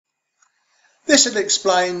This will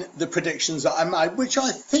explain the predictions that I made, which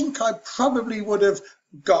I think I probably would have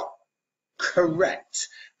got correct.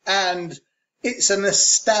 And it's an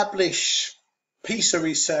established piece of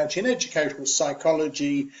research in educational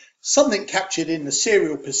psychology, something captured in the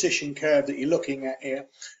serial position curve that you're looking at here.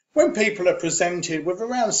 When people are presented with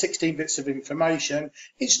around 16 bits of information,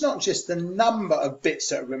 it's not just the number of bits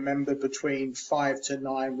that are remembered between 5 to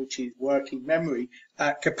 9, which is working memory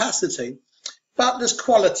capacity, but there's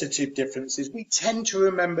qualitative differences. We tend to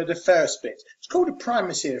remember the first bit. It's called a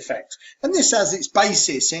primacy effect, and this has its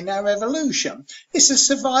basis in our evolution. It's a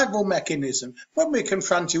survival mechanism. When we're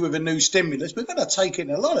confronted with a new stimulus, we've got to take in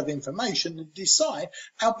a lot of information and decide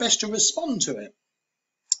how best to respond to it.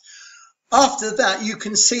 After that, you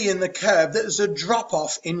can see in the curve that there's a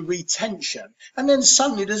drop-off in retention. And then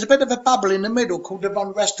suddenly there's a bit of a bubble in the middle called the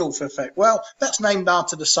von Restorff effect. Well, that's named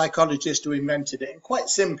after the psychologist who invented it. And quite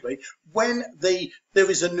simply, when there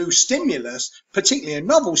is a new stimulus, particularly a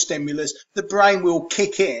novel stimulus, the brain will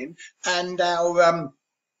kick in and our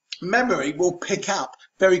memory will pick up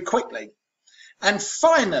very quickly. And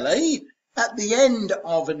finally, at the end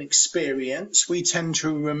of an experience, we tend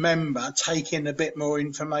to remember, take in a bit more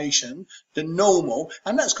information than normal,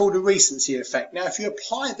 and that's called a recency effect. Now, if you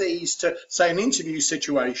apply these to, say, an interview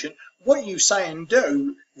situation, what you say and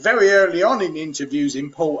do very early on in the interview is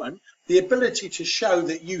important. The ability to show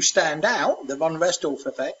that you stand out, the von Restorff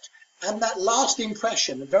effect, and that last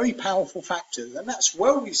impression are very powerful factors, and that's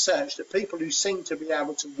well researched that people who seem to be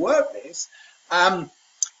able to work this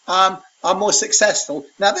are more successful.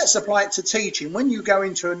 Now let's apply it to teaching. When you go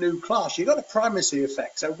into a new class, you've got a primacy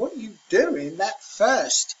effect. So what you do in that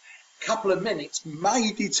first couple of minutes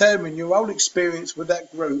may determine your whole experience with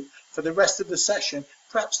that group for the rest of the session,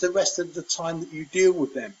 perhaps the rest of the time that you deal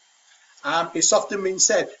with them. It's often been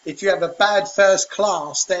said, if you have a bad first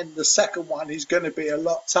class, then the second one is going to be a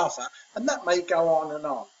lot tougher, and that may go on and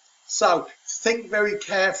on. So think very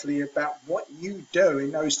carefully about what you do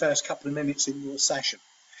in those first couple of minutes in your session.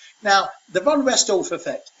 Now, the von Restorff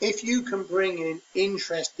effect, if you can bring in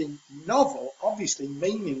interesting, novel, obviously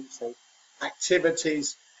meaningful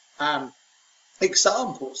activities,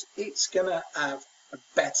 examples, it's going to have a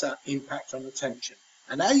better impact on attention.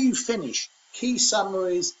 And how you finish, key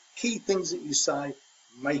summaries, key things that you say,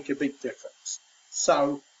 make a big difference.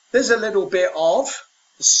 So there's a little bit of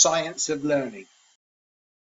the science of learning.